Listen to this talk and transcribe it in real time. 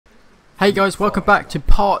Hey guys, welcome back to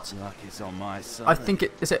part, Luck is on my side. I think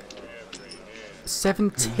is it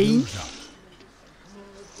 17?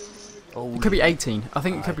 It could be 18. I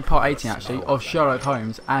think it could be part 18 actually, of Sherlock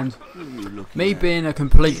Holmes. And me being a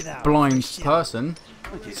complete blind person,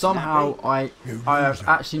 somehow I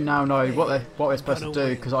actually now know what we're supposed to do,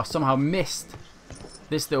 because I somehow missed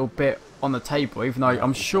this little bit on the table, even though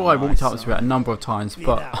I'm sure I walked up to it a number of times,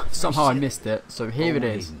 but somehow I missed it. So here it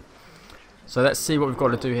is. So let's see what we've got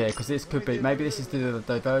to do here, because this could be, maybe this is the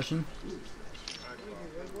diversion.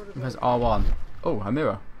 Press R1. Oh, a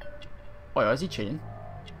mirror. Oh, is he cheating?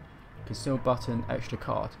 Conceal button, extra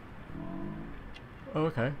card. Oh,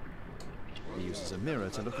 okay. He uses a mirror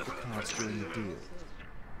to look at the cards during the deal.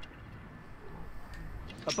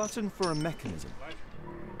 A button for a mechanism.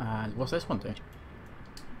 And what's this one do?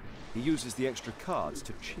 He uses the extra cards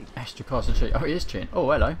to cheat. Extra cards to cheat. Oh, he is cheating.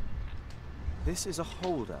 Oh, hello. This is a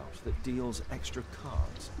holdout that deals extra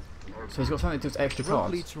cards. So he's got something that does extra The rope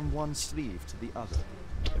cards. leads from one sleeve to the other.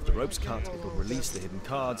 If the rope's cut, it will release the hidden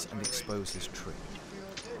cards and expose his trick.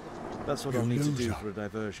 That's what I'll need to do for a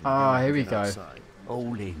diversion. Ah, here we go.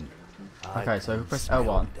 All in. Okay, so press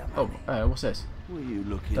L1. Oh, what's this? What are you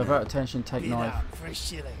looking Divert at? attention, take knife.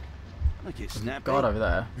 Look, it's snappy. Guard over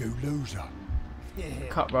there. You loser.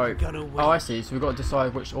 Cut rope. Oh, I see. So we've got to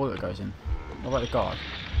decide which order it goes in. What about the guard?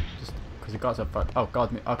 Just because the guards are. Oh,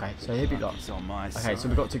 guard me. Okay, so here we go. It's on my Okay, side. so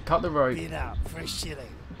we've got to cut the rope.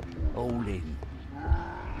 All in.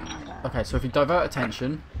 Okay, so if you divert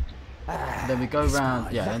attention, then we go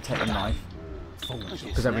round. Yeah, then take the knife.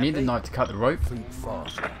 Because then we need the knife to cut the rope.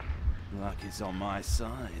 Luck is on my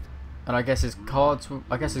side. And I guess his cards.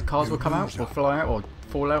 His cards will come out, or fly out, or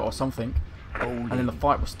fall out, or something. And then the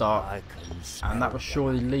fight will start, and that will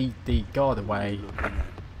surely lead the guard away.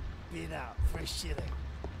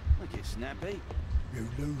 Look, it's snappy. You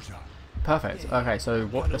loser. Perfect. Okay, so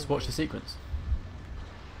let's watch the sequence.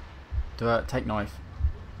 Divert, take knife.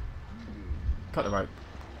 Cut the rope.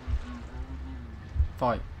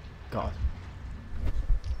 Fight. Guard.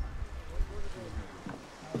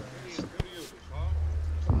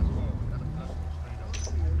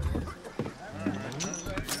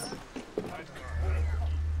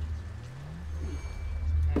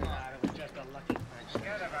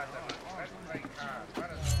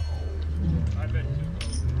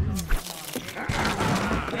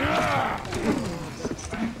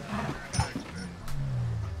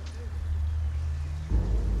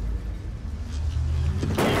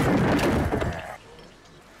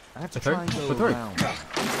 I have to Okay, try and go we're through. around.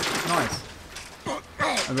 Nice.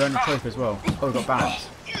 And we earned a trophy as well. Oh, we got balance.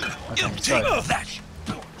 Okay, so gotta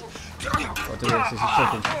do this. This is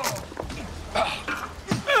tricky.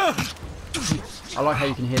 I like how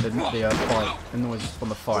you can hear the fight, the noises from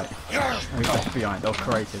the fight. And who's left behind? They're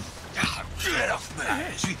creative.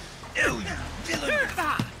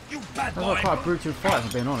 That was like quite a brutal fight, if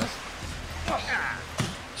I'm being honest.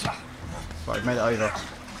 Right, we've made it over.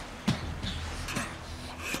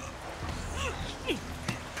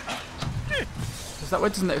 Is that way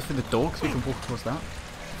doesn't let us through the door, because we can walk towards that?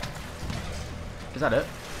 Is that it?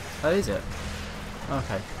 That is it.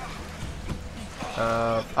 Okay.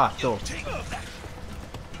 Door.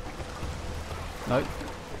 Nope.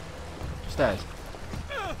 Stairs.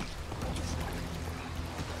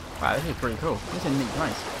 Wow, this is pretty cool. This is a neat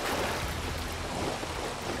place.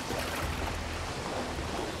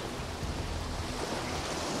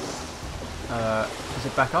 Is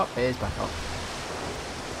it back up? It is back up.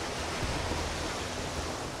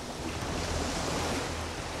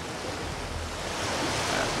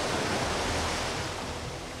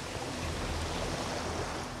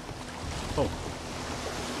 Oh.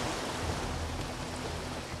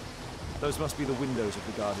 Those must be the windows of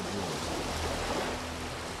the guarded rooms.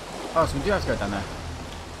 Oh, so we do have to go down there.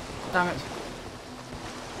 Damn it.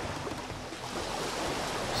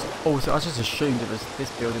 Oh, so I just assumed it was this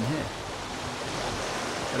building here.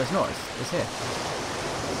 But it's not, it's here.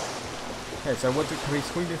 Okay, so can we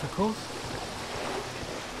swing this across?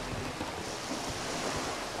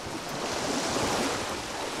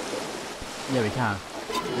 Yeah, we can.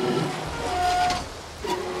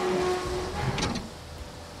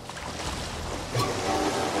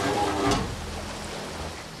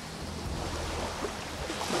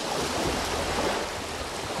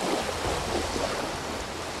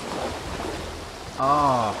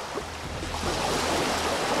 Ah.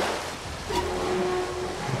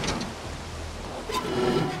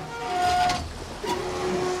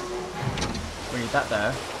 We need that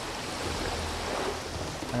there.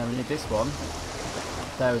 And then we need this one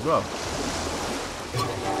there as well.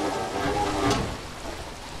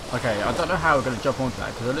 Okay, I don't know how we're going to jump onto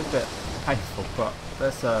that because it looks a bit painful, but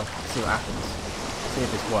let's see what happens. See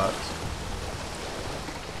if this works.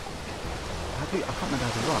 I can't remember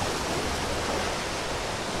how to run.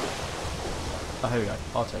 Oh, here we go.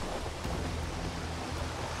 R2.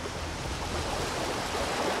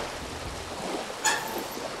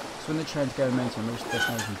 Swing the chain to go momentum and reach the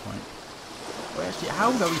destination point. Wait, actually,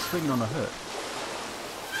 how are we swinging on a hook?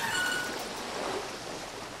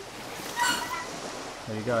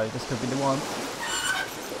 There you go. This could be the one.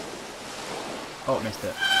 Oh, missed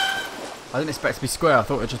it. I didn't expect it to be square. I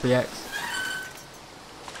thought it would just be X.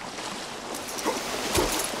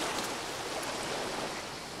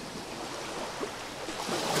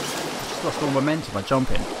 Lost all momentum by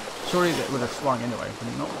jumping. Surely it would have swung anyway, would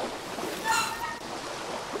it not?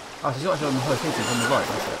 Oh, so it's actually on the hook, isn't it? It's on the right,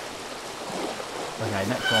 that's it. Okay,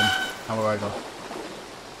 next one, and we're over.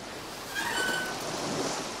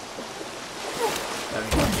 There we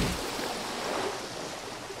go.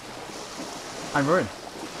 And we're in.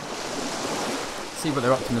 See what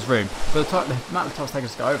they're up to in this room. By the amount of time it's taken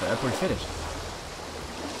us to go over, they're probably finished.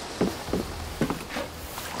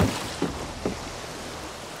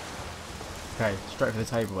 Okay, straight for the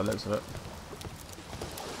table by the looks of it.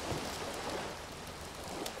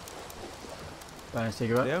 Burn a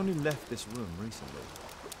cigarette. They only left this room recently.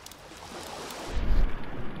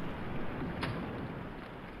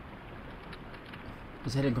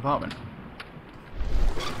 It's a hidden compartment.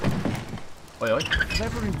 Oi oi.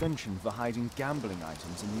 Clever invention for hiding gambling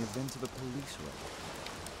items in the event of a police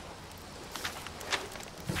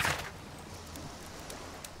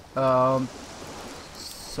raid.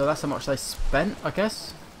 So that's how much they spent, I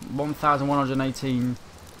guess. £1,118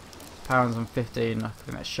 and 15. I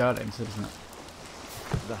think that's shirlings, isn't it?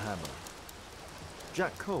 The hammer.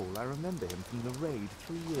 Jack Cole, I remember him from the raid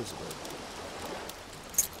 3 years ago.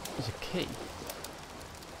 There's a key.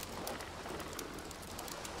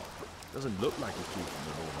 Doesn't look like a key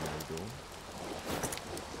from an ordinary door.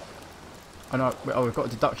 Oh no, oh, we've got a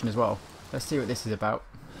deduction as well. Let's see what this is about.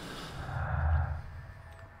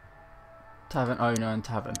 Tavern owner and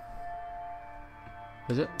tavern.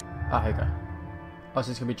 Is it? Ah, here we go. Oh,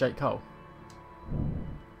 so it's going to be Jake Cole.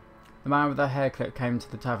 The man with the hair clip came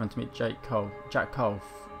to the tavern to meet Jack Cole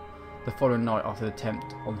the following night after the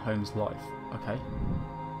attempt on Holmes' life. Okay.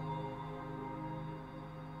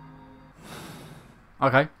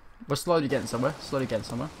 Okay. We're slowly getting somewhere. Slowly getting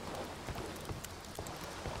somewhere.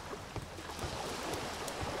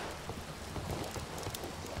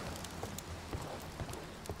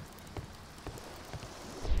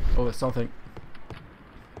 Oh, there's something.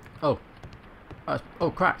 Oh. Oh,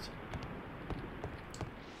 cracked.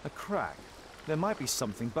 A crack? There might be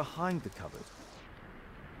something behind the cupboard.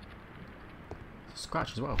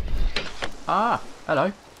 Scratch as well. Ah!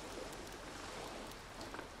 Hello.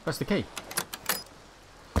 Where's the key?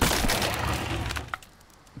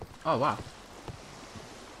 Oh, wow.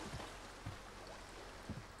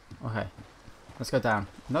 Okay. Let's go down.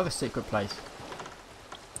 Another secret place.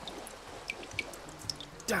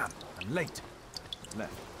 Damn, I'm late.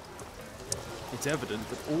 Left. It's evident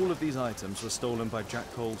that all of these items were stolen by Jack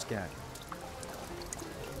Cole's gang.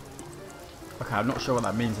 Okay, I'm not sure what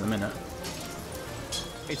that means in a minute.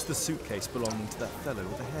 It's the suitcase belonging to that fellow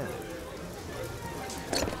with the hair.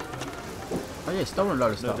 Oh yeah, stolen a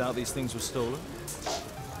load of No stuff. doubt these things were stolen.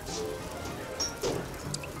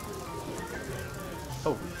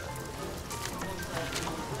 Oh.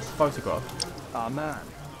 Photograph. Our man.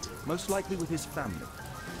 Most likely with his family.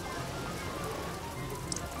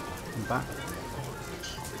 I'm back.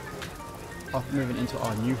 After moving into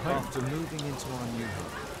our new home. After moving into our new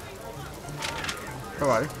home.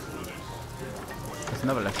 Alright. There's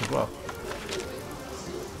another left as well.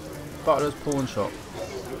 Butler's pawn shop.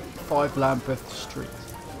 5 Lambeth Street.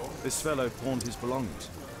 This fellow pawned his belongings.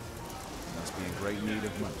 Must be in great need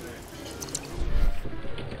of money.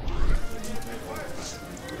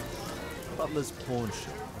 Butler's pawn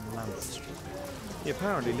shop on Lambeth Street. He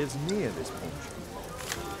apparently lives near this pawn shop.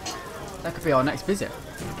 That could be our next visit.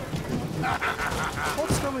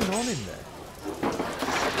 What's going on in there?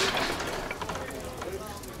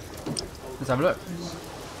 Let's have a look.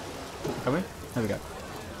 Can we? There we go.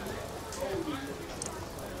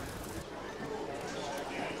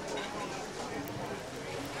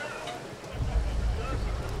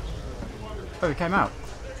 Oh, he came out.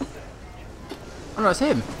 Oh no, it's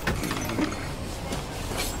him.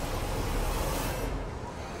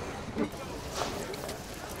 I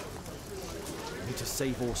need to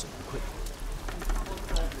save Orson, quick.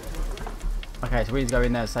 Okay, so we need to go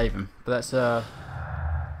in there and save him. But let's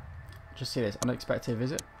just see this. Unexpected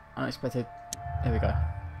visit. Unexpected. Here we go.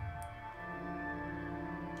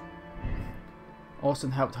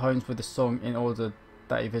 Austin helped Holmes with the song in order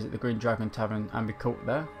that he visit the Green Dragon Tavern and be caught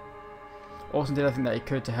there. Austin did everything that he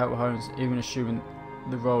could to help Holmes, even assuming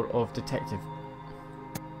the role of detective.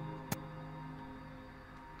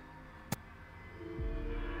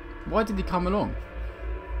 Why did he come along?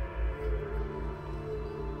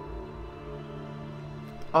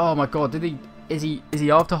 Oh my god, did he is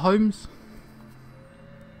he after Holmes?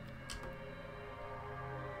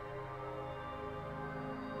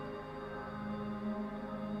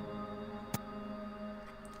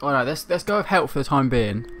 Oh no, let's go with help for the time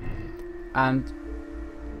being. And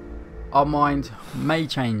our mind may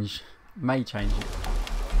change. But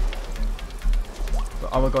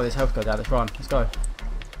oh my god, this health go down, let's run, let's go.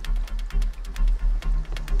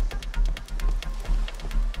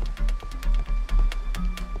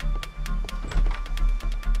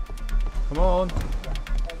 Come on.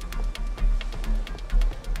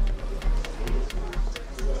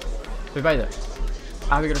 We made it.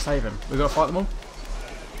 How are we going to save him? We've got to fight them all?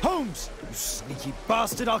 Holmes! You sneaky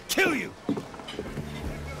bastard, I'll kill you!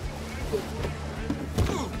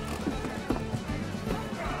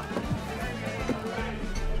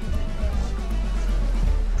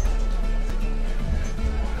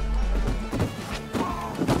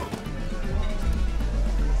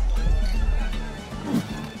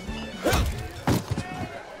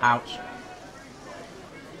 Ouch.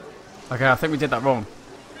 Okay, I think we did that wrong.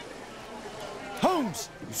 Holmes!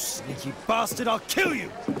 You sneaky bastard, I'll kill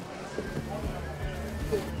you!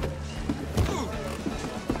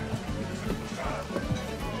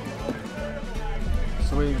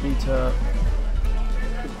 So we need to...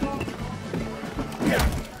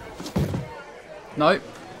 Nope.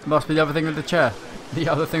 Must be the other thing with the chair. The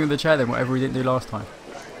other thing with the chair then, whatever we didn't do last time.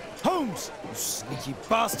 Holmes! You sneaky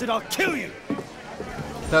bastard, I'll kill you!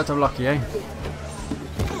 Third time lucky, eh?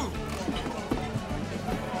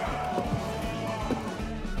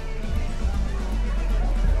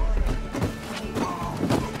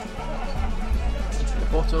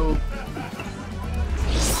 Bottle.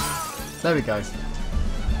 There we go.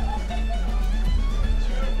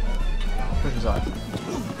 Push aside.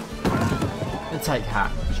 Let's take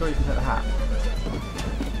hat. I'm sure you can take the hat.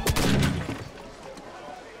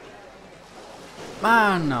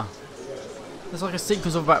 Man! There's like a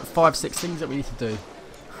sequence of about 5-6 things that we need to do.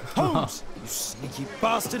 Holmes! You sneaky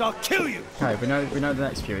bastard, I'll kill you! Okay, we know the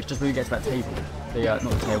next few. It's just when we get to that table. The not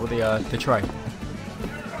the table, the tray.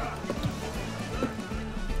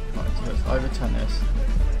 Right, so let's overturn this.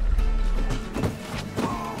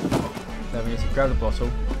 Then we need to grab the bottle.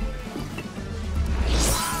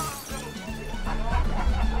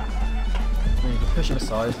 We need to push it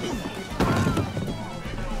aside.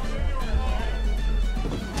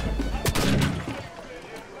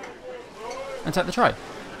 And take the tray.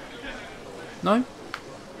 No?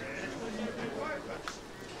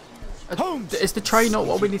 Holmes! Is the tray not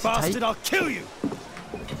what we need to bastard, take? I'll kill you!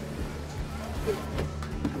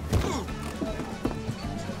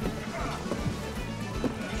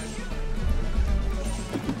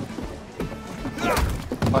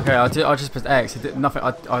 Okay, I just pressed X. It did nothing.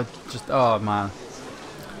 I just. Oh man,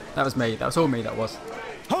 that was me. That was all me. That was.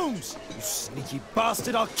 Holmes! You sneaky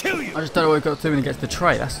bastard, I'll kill you! I just don't know what we've got to do when it gets to the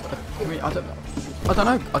tray. That's. Can we, I don't know.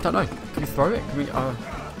 Can we throw it? Can we?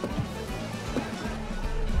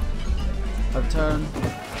 Overturn.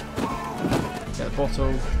 Get the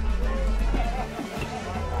bottle.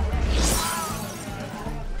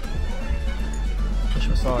 Push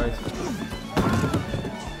it aside.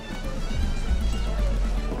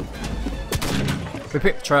 We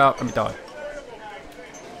pick the tray up and we die.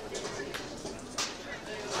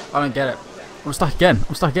 I don't get it. I'm stuck again.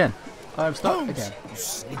 I'm stuck again. Holmes, you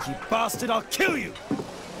sneaky bastard, I'll kill you!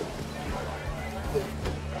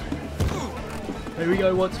 Here we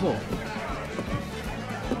go once more.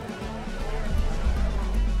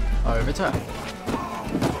 Overturn.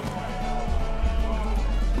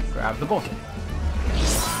 Grab the bottle.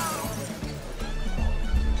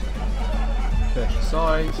 Push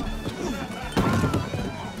aside.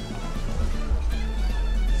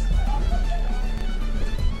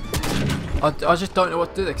 I just don't know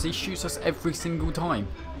what to do there because he shoots us every single time.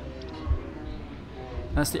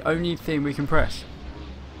 That's the only thing we can press.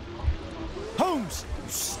 Holmes! You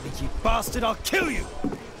sneaky bastard, I'll kill you!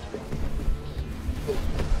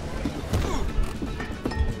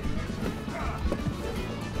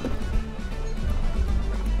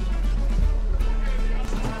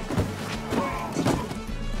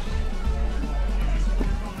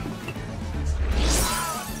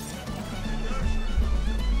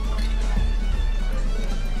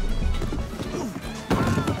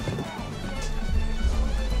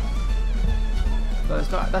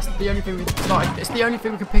 That's the only thing. Like, it's the only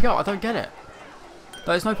thing we can pick up. I don't get it.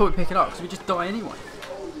 There's no point in picking it up because we just die anyway.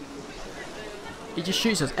 He just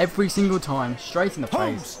shoots us every single time, straight in the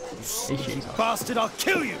face. Holmes, He shoots us. bastard! I'll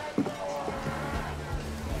kill you.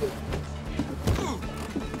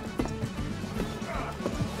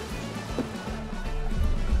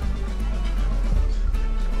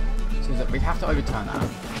 So that we have to overturn that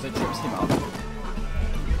because it trips him up. Can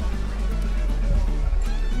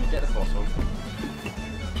we get the bottle?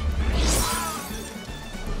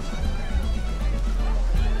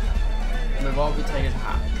 We've already taken his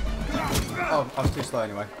hat. Oh, I was too slow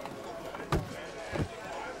anyway.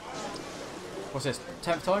 What's this?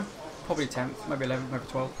 10th time? Probably 10th, maybe 11th, maybe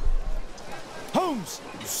 12th. Holmes,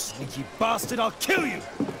 you sneaky bastard! I'll kill you.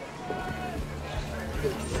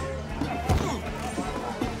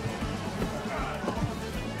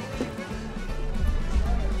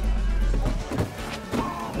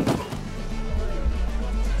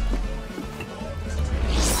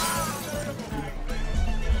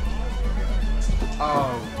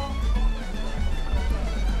 Oh.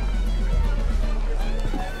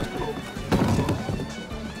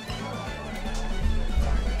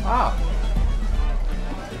 Ah.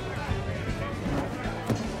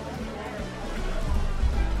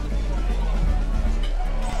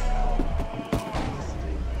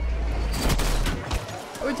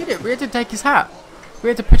 Oh, we did it. We had to take his hat. We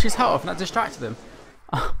had to push his hat off and that distracted him.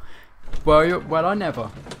 Well, I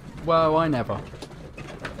never. Well, I never.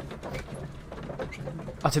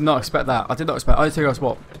 I did not expect that. I did not expect. I think I was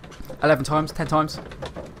what, 11 times, 10 times.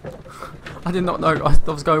 I did not know. I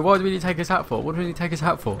was going, why do we need to take his hat for? What do we need to take his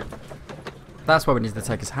hat for? That's why we need to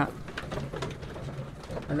take his hat.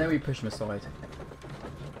 And then we push him aside.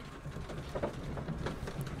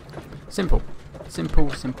 Simple.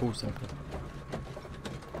 Simple, simple, simple.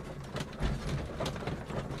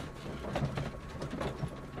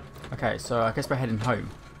 Okay, so I guess we're heading home.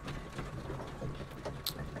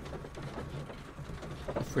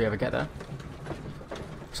 If we ever get there.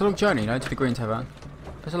 It's a long journey, you know, to the Green Tavern.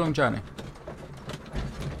 It's a long journey.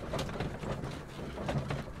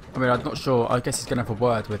 I mean, I'm not sure. I guess he's going to have a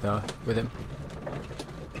word with him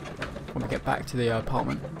when we get back to the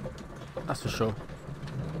apartment. That's for sure.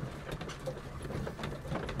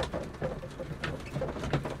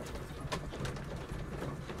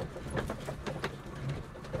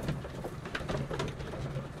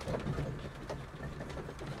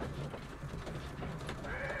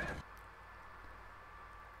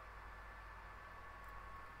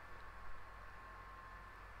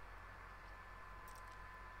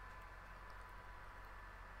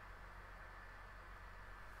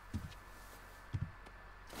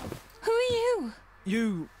 Who are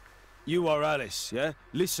you? You are Alice, yeah?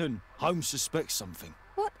 Listen, Holmes suspects something.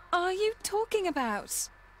 What are you talking about?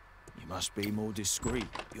 You must be more discreet.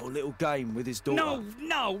 Your little game with his daughter.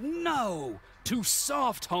 No! Too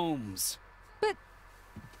soft, Holmes. But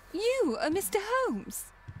you are Mr. Holmes.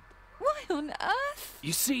 Why on earth?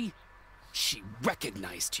 You see, she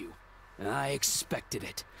recognized you. I expected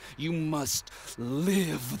it. You must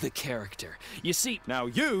live the character. You see, Now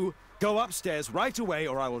you go upstairs right away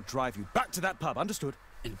or I will drive you back to that pub, understood?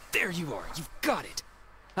 and there you are. You've got it.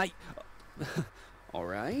 All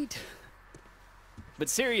right. But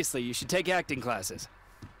seriously, you should take acting classes.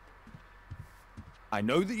 I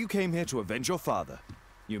know that you came here to avenge your father.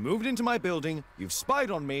 You moved into my building, you've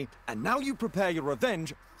spied on me, and now you prepare your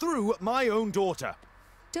revenge through my own daughter.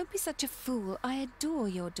 Don't be such a fool. I adore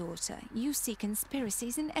your daughter. You see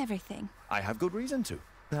conspiracies in everything. I have good reason to.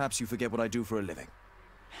 Perhaps you forget what I do for a living.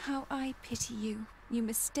 How I pity you. You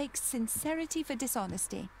mistake sincerity for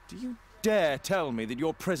dishonesty. Do you dare tell me that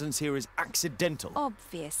your presence here is accidental?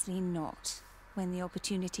 Obviously not. When the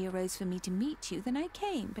opportunity arose for me to meet you, then I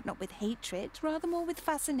came, but not with hatred, rather more with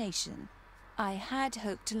fascination. I had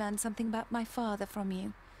hoped to learn something about my father from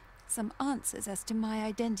you. Some answers as to my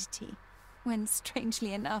identity. When,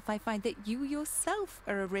 strangely enough, I find that you yourself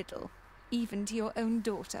are a riddle, even to your own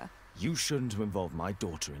daughter. You shouldn't involve my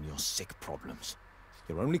daughter in your sick problems.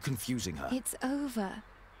 You're only confusing her. It's over.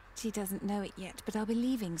 She doesn't know it yet, but I'll be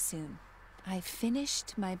leaving soon. I've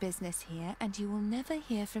finished my business here, and you will never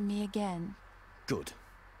hear from me again. Good.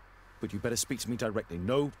 But you better speak to me directly.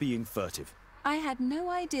 No being furtive. I had no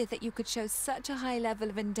idea that you could show such a high level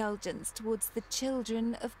of indulgence towards the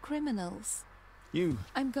children of criminals. You...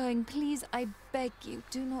 I'm going. Please, I beg you,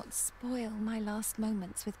 do not spoil my last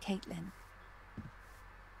moments with Caitlin.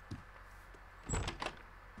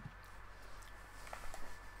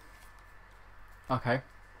 Okay.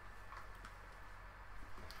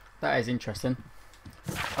 That is interesting.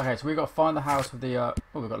 Okay, so we've got to find the house with the... oh,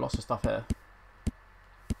 we've got lots of stuff here.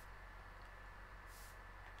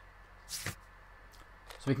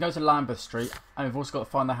 we can go to Lambeth Street, and we've also got to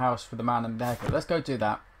find the house for the man and the haircut. Let's go do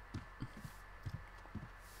that.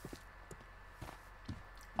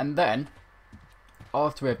 And then,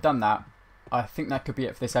 after we have done that, I think that could be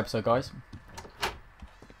it for this episode, guys.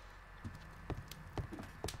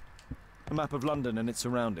 A map of London and its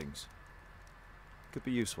surroundings. Could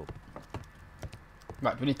be useful.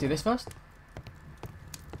 Right, do we need to do this first?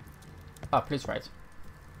 Police raid.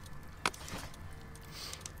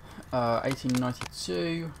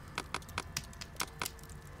 1892.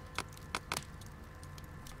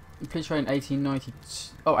 Police raid in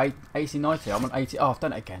 1892. Oh, 1890. I'm on 80. Oh, I've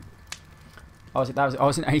done it again. I was in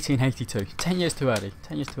 1882. 10 years too early.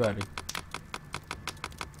 10 years too early.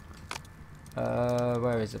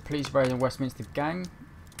 Where is it? Police raid in Westminster gang.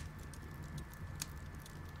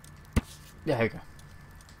 Yeah, here we go.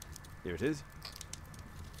 Here it is.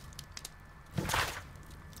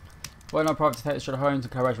 Well known private detective Sherlock Holmes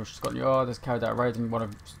and co-racial Scotland Yard has carried out a raid in one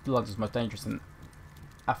of London's most dangerous and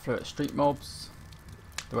affluent street mobs,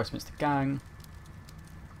 the Westminster gang.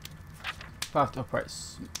 Five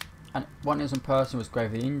operates, and one innocent person was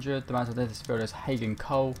gravely injured. The man's identity is revealed as Hagen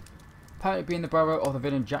Cole, apparently being the brother of the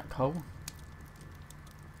villain Jack Cole.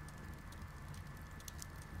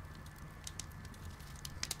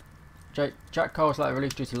 Jack Cole was later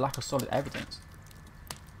released due to lack of solid evidence.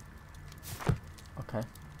 Okay.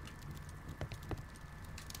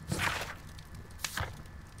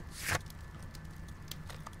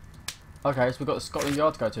 Okay, so we've got the Scotland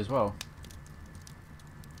Yard to go to as well.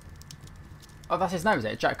 Oh, that's his name, is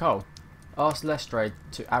it? Jack Cole. Ask Lestrade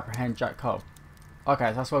to apprehend Jack Cole. Okay,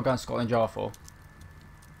 so that's what we're going to Scotland Yard for.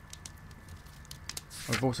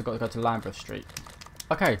 We've also got to go to Lambeth Street.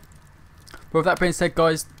 Okay. Well, with that being said,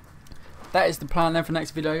 guys, that is the plan then for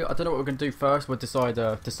next video. I don't know what we're going to do first. We'll decide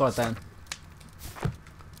then.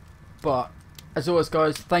 But, as always,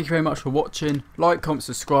 guys, thank you very much for watching. Like, comment,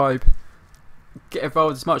 subscribe. Get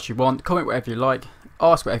involved as much as you want. Comment whatever you like.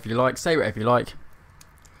 Ask whatever you like. Say whatever you like.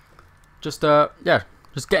 Just yeah,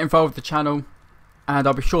 just get involved with the channel, and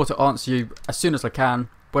I'll be sure to answer you as soon as I can,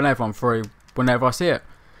 whenever I'm free, whenever I see it.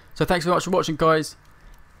 So thanks so much for watching, guys,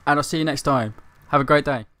 and I'll see you next time. Have a great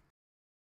day.